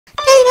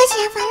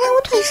起，反正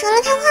我腿折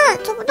了，瘫痪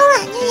了，走不动了，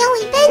你要养我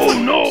一辈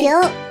子。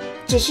停！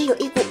只是有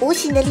一股无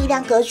形的力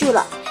量隔住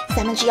了，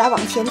咱们只要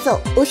往前走，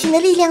无形的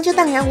力量就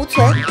荡然无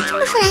存。这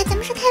么说来，咱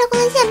们是开了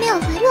光线没有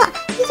回路，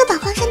一座宝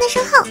矿山的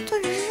身后，作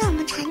者是让我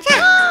们缠战。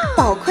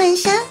宝矿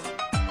山？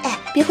哎，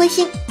别灰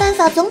心，办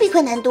法总比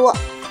困难多。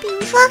比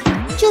如说，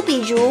就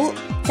比如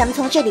咱们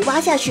从这里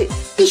挖下去，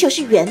地球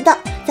是圆的，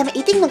咱们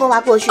一定能够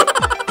挖过去。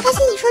发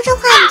现你说这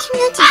话，你听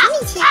着有几分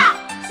力气？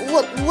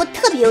我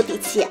特别有底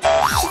气，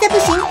实在不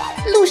行，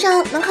路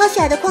上能烤起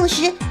来的矿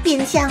石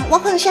变相挖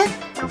矿山。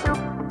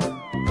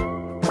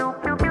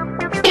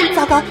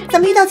糟糕，咱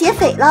们遇到劫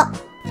匪了。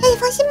那你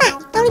放心吧，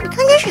你兜里比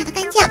坑爹水的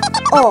干净。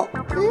哦，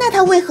那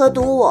他为何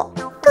毒我？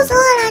肚子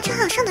饿了，正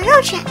好上点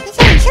肉吃。别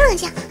像你上了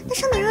酱，那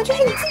上点肉就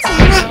是你自己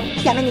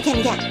的。表妹，你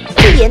看，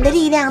这盐的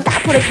力量打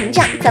破了屏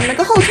障，咱们能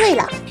够后退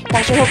了。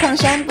到时候矿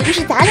山不就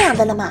是咱俩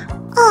的了吗？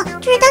哦，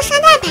就是当沙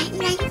袋呗，一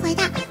来一回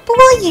的。不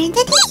过野人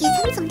在地铁，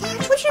咱们怎么带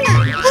他出去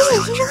呢？开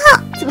始新身后，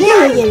怎么又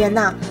有野人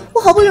呢？我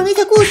好不容易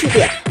才过去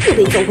点，又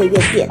被揍回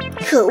原点。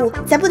可恶，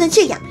咱不能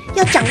这样，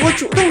要掌握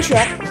主动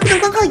权，不能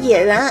光靠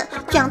野人，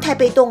这样太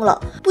被动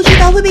了，不知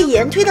道会被野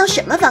人推到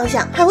什么方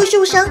向，还会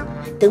受伤。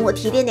等我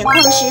提炼点矿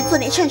石，做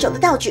点趁手的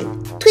道具，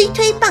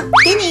推棒，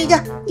给你一个。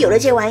有了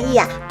这玩意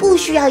啊，不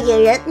需要野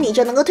人，你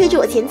就能够推着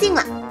我前进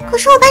了。可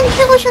是我把你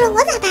推过去了，我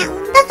咋办？我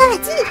没办法把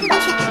自己推过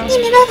去，你也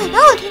没办法把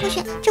我推过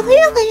去，只会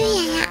越回越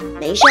远呀。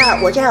没事儿，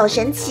我这儿有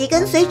神奇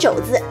跟随肘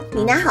子，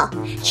你拿好，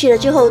吃了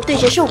之后对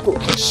着兽骨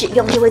使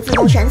用，就会自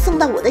动传送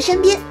到我的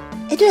身边。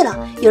哎，对了，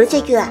有了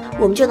这个啊，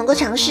我们就能够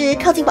尝试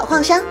靠近宝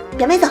矿山。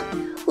表妹走，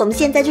我们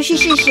现在就去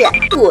试试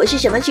我是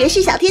什么绝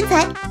世小天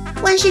才。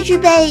万事俱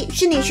备，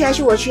是你去还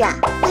是我去啊？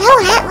我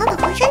来，往宝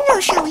矿山这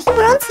种事我义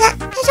不容辞。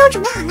但是我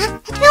准备好了，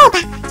来推我吧，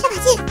加把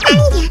劲，大力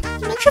点。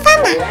你没吃饭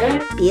吗？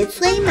别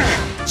催嘛，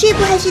这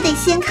不还是得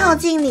先靠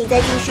近你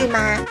再继续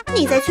吗？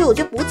你再催我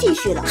就不继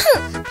续了。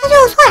哼，他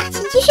对我错了，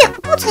请继续，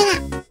我不催了。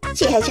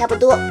这还差不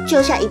多，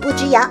就差一步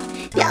之遥，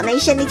表妹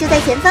胜利就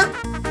在前方。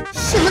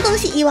什么东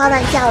西咿哇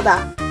乱叫的？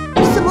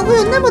怎么会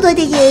有那么多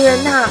的野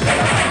人呢？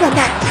完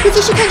蛋，估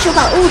计是看守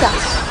宝物的。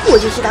我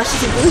就知道事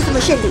情不会这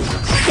么顺利，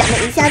表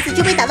妹一下子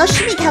就被打到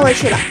10米开外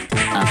去了。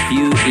A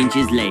few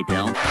inches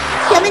later，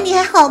 表妹你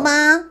还好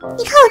吗？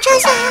你看我这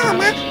下还好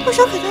吗？唾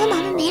手可得的毛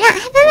病没了，还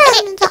飞了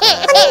还能走，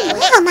关键你会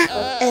好吗？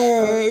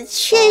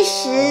确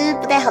实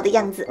不太好的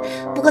样子。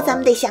不过咱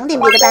们得想点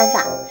别的办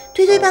法。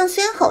推棒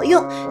虽然好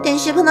用，但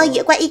是碰到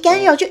野怪一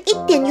干扰就一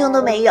点用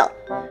都没有。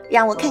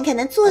让我看看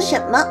能做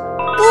什么。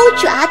钩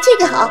爪这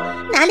个好，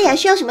哪里还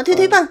需要什么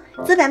推棒？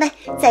走表妹，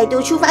再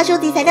度出发收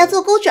集材料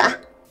做钩爪。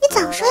你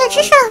早说呀，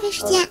真是浪费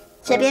时间。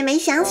这边没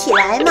想起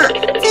来嘛。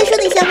再说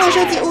你下矿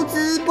收集物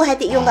资，不还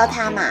得用到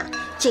它嘛？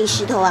这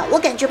石头啊，我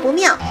感觉不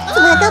妙，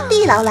怎么还到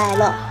地牢来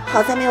了？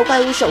好在没有怪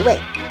物守卫，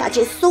把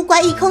这搜刮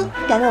一空。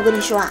表妹，我跟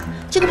你说啊，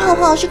这个泡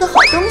泡是个好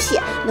东西，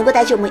能够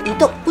带着我们移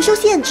动，不受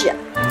限制。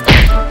我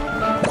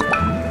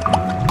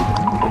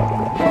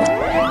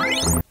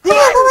这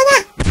个波波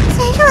蛋，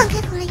虽然是往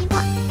开头了一步，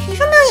谁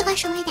说没有野怪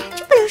守卫的？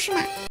这不就是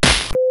吗？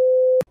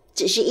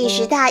只是一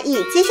时大意，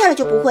接下来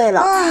就不会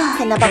了。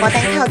看到宝宝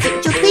蛋靠近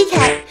就推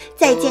开，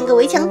再建个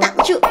围墙挡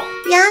住，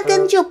压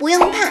根就不用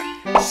怕。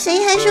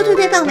谁还说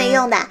推棒没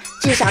用的？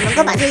至少能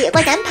够把这野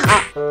怪赶跑。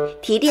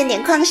提炼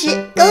点矿石，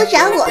钩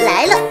爪我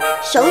来了。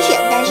首选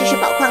当然是去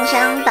宝矿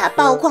山，把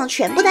爆矿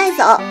全部带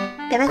走。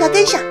表妹快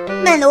跟上，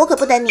慢了我可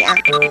不等你啊！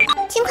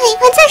金块、银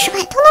块、钻石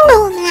块，通通归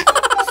我们了。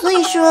所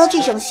以说，这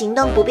种行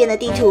动不便的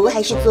地图，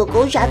还是做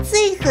钩爪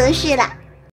最合适啦。